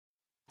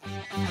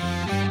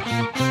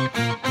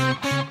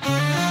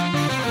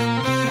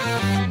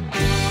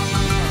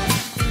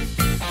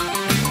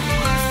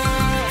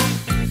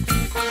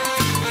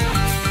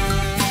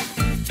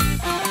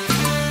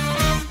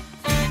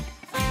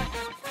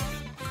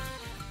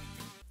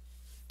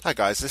Hi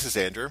guys, this is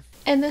Andrew.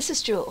 And this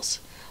is Jules.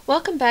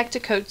 Welcome back to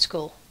Code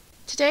School.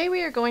 Today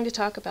we are going to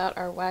talk about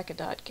our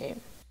Whack-A-Dot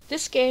game.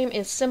 This game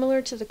is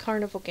similar to the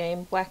carnival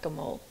game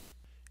Whack-A-Mole.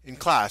 In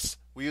class,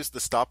 we used the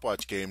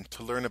stopwatch game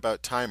to learn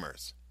about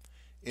timers.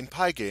 In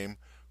Pygame,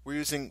 we're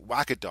using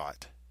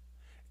Whack-A-Dot.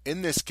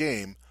 In this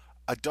game,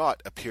 a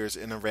dot appears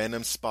in a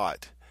random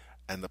spot,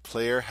 and the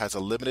player has a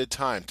limited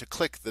time to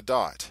click the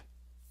dot.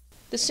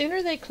 The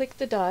sooner they click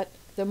the dot,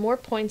 the more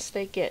points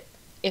they get.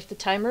 If the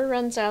timer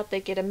runs out,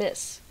 they get a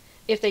miss.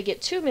 If they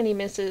get too many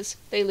misses,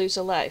 they lose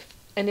a life.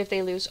 And if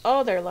they lose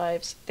all their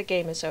lives, the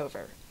game is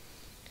over.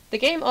 The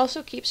game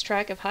also keeps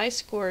track of high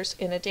scores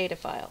in a data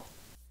file.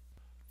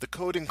 The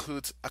code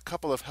includes a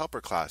couple of helper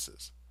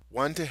classes,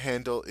 one to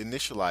handle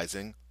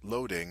initializing,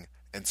 loading,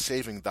 and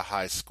saving the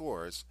high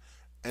scores,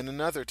 and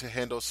another to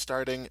handle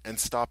starting and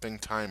stopping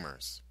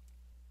timers.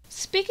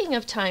 Speaking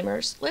of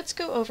timers, let's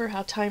go over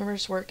how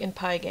timers work in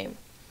Pygame.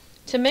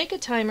 To make a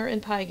timer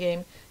in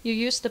Pygame, you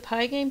use the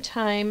Pygame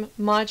time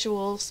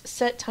module's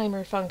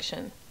setTimer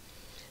function.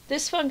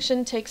 This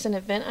function takes an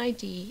event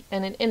ID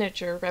and an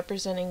integer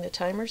representing the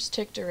timer's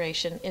tick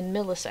duration in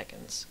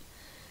milliseconds.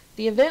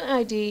 The event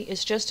ID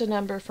is just a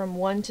number from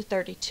 1 to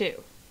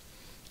 32.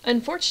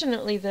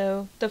 Unfortunately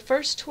though, the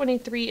first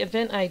 23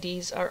 event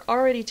IDs are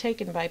already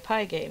taken by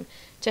Pygame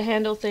to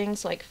handle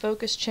things like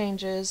focus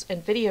changes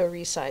and video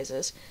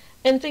resizes,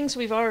 and things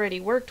we've already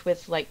worked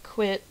with like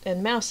quit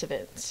and mouse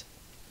events.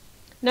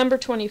 Number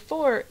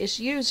 24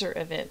 is user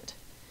event.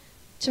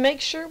 To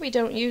make sure we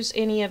don't use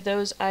any of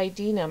those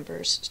ID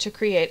numbers to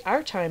create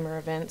our timer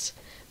events,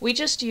 we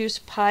just use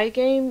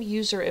Pygame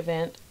user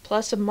event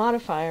plus a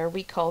modifier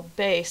we called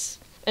base,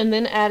 and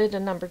then added a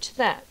number to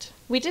that.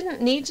 We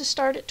didn't need to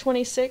start at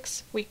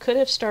 26, we could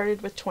have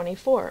started with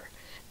 24.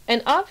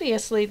 And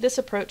obviously this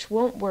approach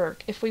won't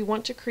work if we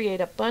want to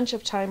create a bunch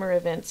of timer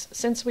events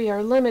since we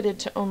are limited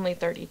to only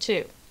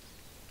 32.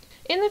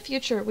 In the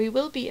future, we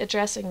will be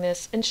addressing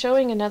this and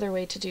showing another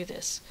way to do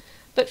this,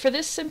 but for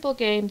this simple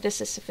game, this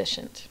is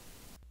sufficient.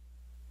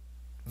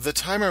 The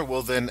timer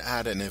will then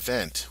add an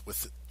event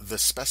with the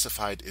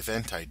specified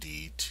event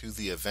ID to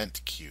the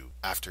event queue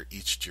after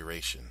each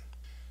duration.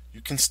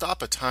 You can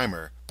stop a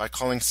timer by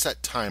calling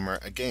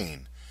setTimer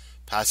again,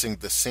 passing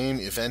the same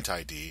event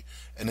ID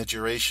and a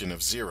duration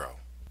of 0.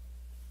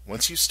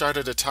 Once you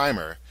started a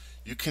timer,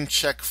 you can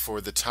check for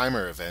the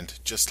timer event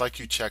just like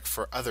you check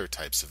for other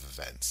types of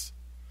events.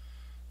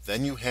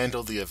 Then you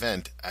handle the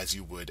event as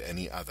you would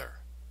any other.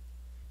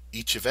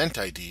 Each event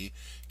ID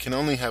can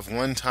only have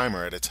one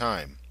timer at a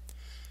time.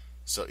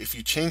 So if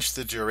you change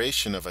the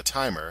duration of a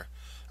timer,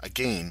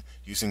 again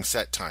using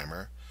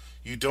setTimer,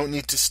 you don't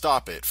need to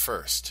stop it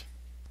first.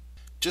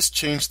 Just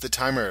change the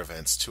timer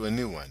events to a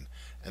new one,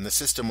 and the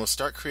system will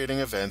start creating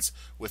events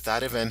with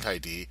that event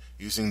ID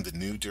using the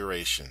new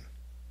duration.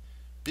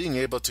 Being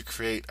able to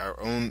create our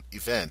own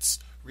events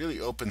really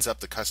opens up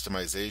the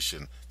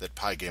customization that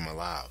Pygame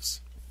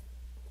allows.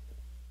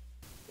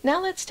 Now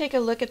let's take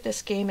a look at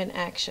this game in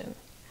action.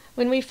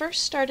 When we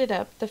first start it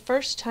up, the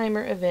first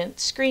timer event,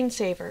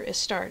 Screensaver, is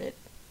started.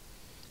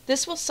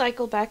 This will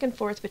cycle back and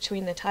forth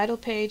between the title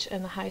page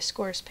and the high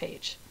scores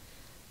page.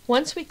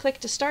 Once we click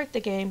to start the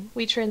game,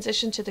 we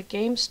transition to the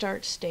game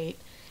start state,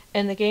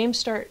 and the game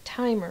start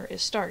timer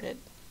is started.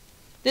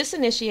 This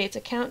initiates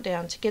a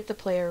countdown to get the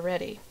player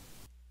ready.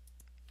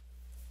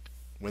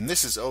 When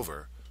this is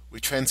over,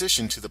 we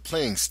transition to the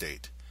playing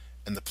state,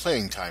 and the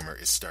playing timer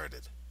is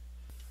started.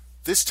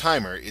 This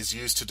timer is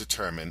used to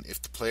determine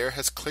if the player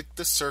has clicked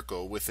the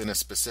circle within a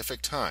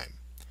specific time,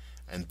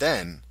 and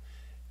then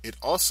it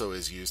also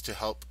is used to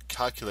help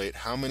calculate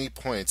how many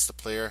points the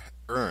player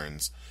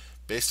earns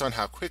based on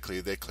how quickly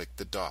they click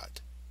the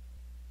dot.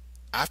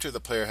 After the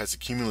player has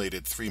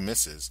accumulated 3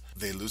 misses,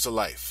 they lose a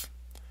life,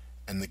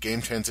 and the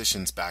game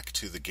transitions back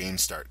to the game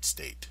start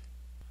state.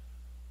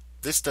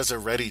 This does a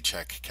ready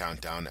check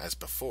countdown as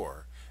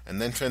before,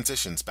 and then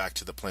transitions back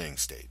to the playing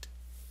state.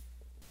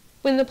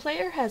 When the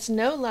player has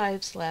no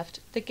lives left,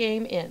 the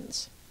game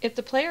ends. If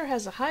the player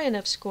has a high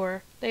enough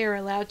score, they are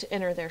allowed to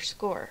enter their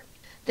score.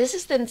 This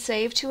is then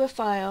saved to a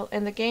file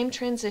and the game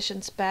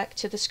transitions back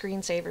to the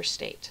screensaver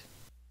state.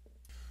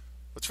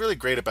 What's really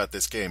great about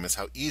this game is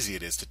how easy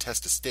it is to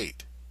test a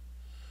state.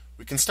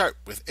 We can start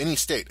with any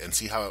state and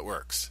see how it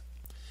works.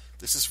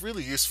 This is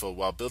really useful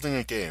while building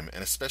a game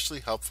and especially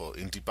helpful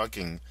in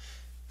debugging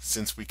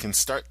since we can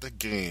start the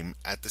game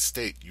at the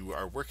state you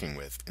are working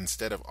with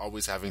instead of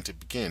always having to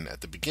begin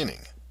at the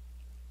beginning.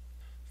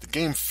 The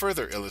game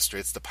further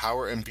illustrates the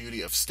power and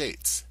beauty of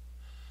states.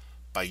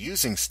 By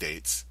using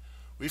states,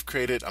 we've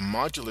created a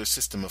modular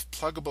system of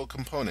pluggable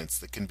components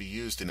that can be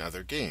used in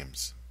other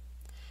games.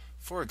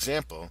 For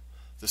example,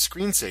 the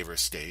screensaver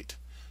state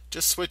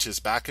just switches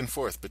back and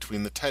forth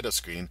between the title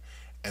screen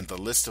and the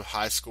list of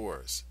high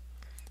scores.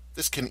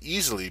 This can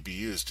easily be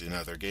used in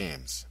other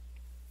games.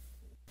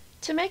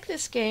 To make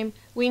this game,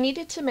 we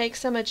needed to make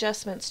some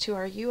adjustments to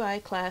our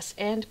UI class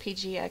and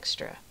PG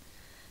Extra.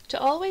 To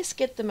always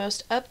get the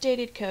most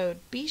updated code,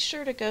 be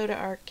sure to go to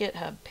our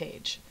GitHub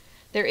page.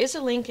 There is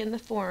a link in the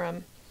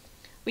forum.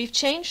 We've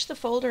changed the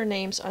folder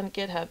names on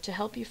GitHub to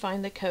help you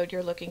find the code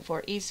you're looking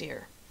for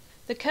easier.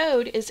 The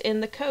code is in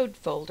the code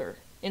folder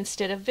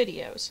instead of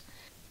videos.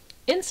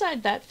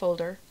 Inside that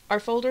folder are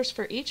folders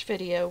for each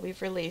video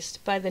we've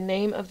released by the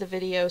name of the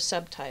video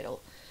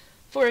subtitle.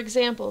 For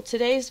example,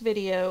 today's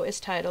video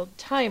is titled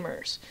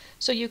Timers,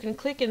 so you can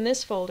click in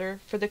this folder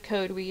for the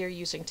code we are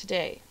using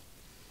today.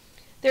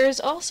 There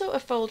is also a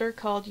folder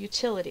called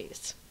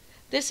Utilities.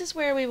 This is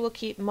where we will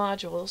keep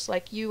modules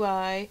like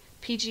UI,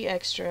 PG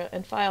Extra,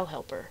 and File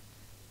Helper.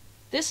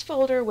 This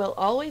folder will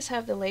always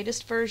have the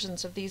latest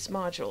versions of these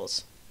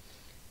modules.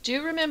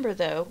 Do remember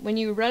though, when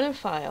you run a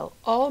file,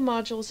 all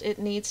modules it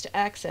needs to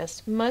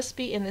access must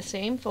be in the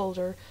same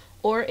folder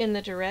or in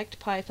the direct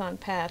Python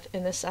path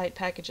in the Site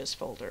Packages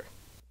folder.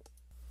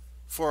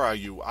 For our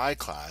UI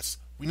class,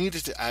 we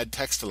needed to add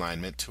text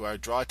alignment to our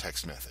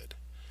drawText method.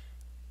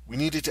 We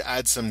needed to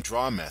add some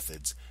draw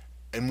methods,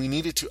 and we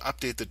needed to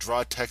update the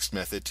drawText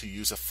method to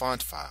use a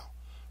font file,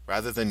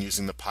 rather than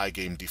using the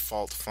Pygame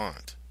default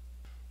font.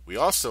 We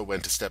also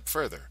went a step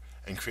further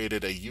and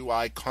created a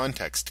UI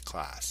context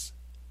class.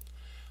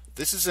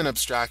 This is an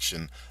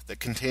abstraction that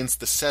contains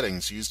the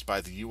settings used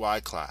by the UI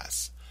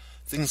class,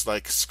 things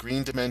like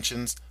screen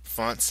dimensions,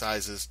 font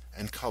sizes,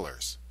 and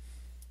colors.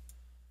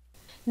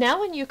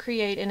 Now when you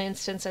create an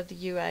instance of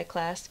the UI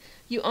class,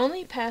 you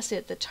only pass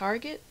it the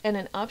target and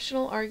an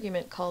optional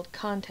argument called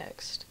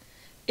context.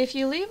 If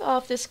you leave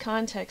off this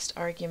context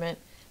argument,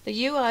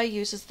 the UI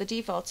uses the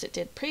defaults it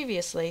did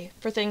previously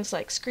for things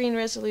like screen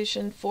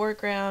resolution,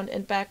 foreground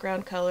and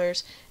background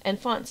colors, and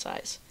font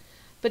size.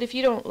 But if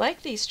you don't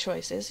like these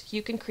choices,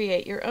 you can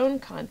create your own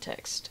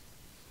context.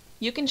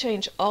 You can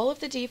change all of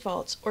the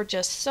defaults or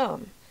just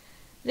some.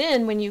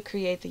 Then when you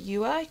create the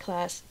UI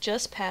class,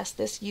 just pass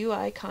this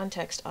UI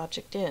context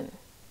object in.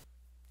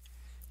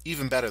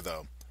 Even better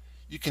though,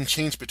 you can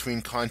change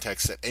between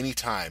contexts at any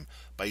time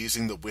by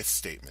using the with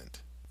statement.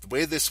 The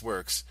way this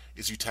works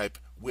is you type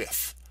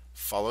with,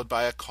 followed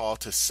by a call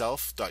to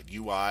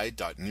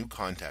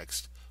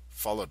self.ui.newContext,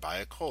 followed by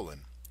a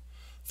colon.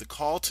 The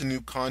call to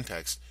new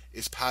context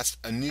is passed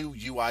a new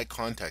UI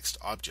context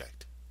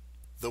object.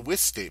 The with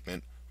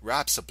statement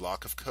wraps a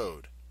block of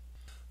code.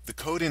 The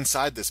code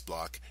inside this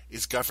block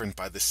is governed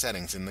by the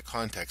settings in the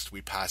context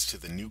we pass to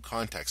the new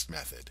context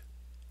method.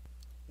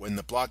 When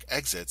the block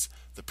exits,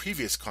 the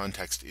previous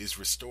context is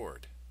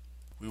restored.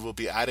 We will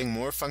be adding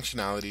more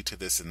functionality to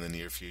this in the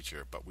near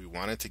future, but we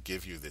wanted to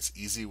give you this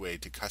easy way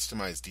to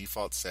customize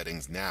default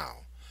settings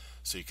now,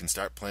 so you can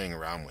start playing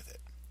around with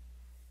it.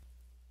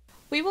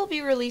 We will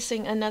be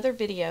releasing another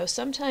video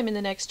sometime in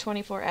the next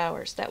 24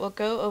 hours that will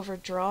go over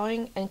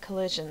drawing and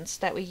collisions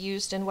that we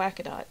used in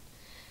Wackodot.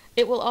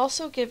 It will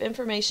also give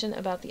information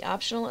about the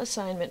optional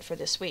assignment for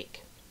this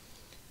week.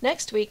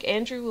 Next week,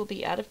 Andrew will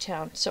be out of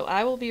town, so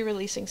I will be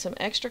releasing some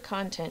extra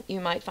content you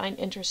might find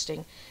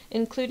interesting,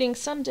 including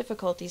some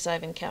difficulties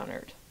I've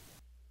encountered.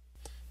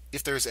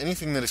 If there is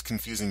anything that is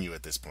confusing you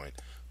at this point,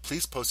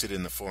 please post it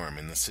in the forum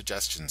in the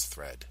suggestions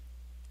thread.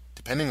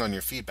 Depending on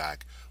your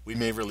feedback, we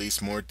may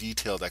release more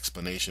detailed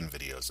explanation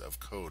videos of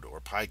code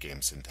or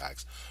Pygame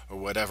syntax or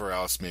whatever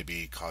else may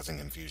be causing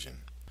confusion.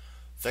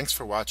 Thanks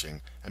for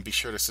watching, and be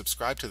sure to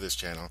subscribe to this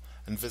channel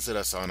and visit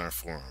us on our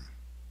forum.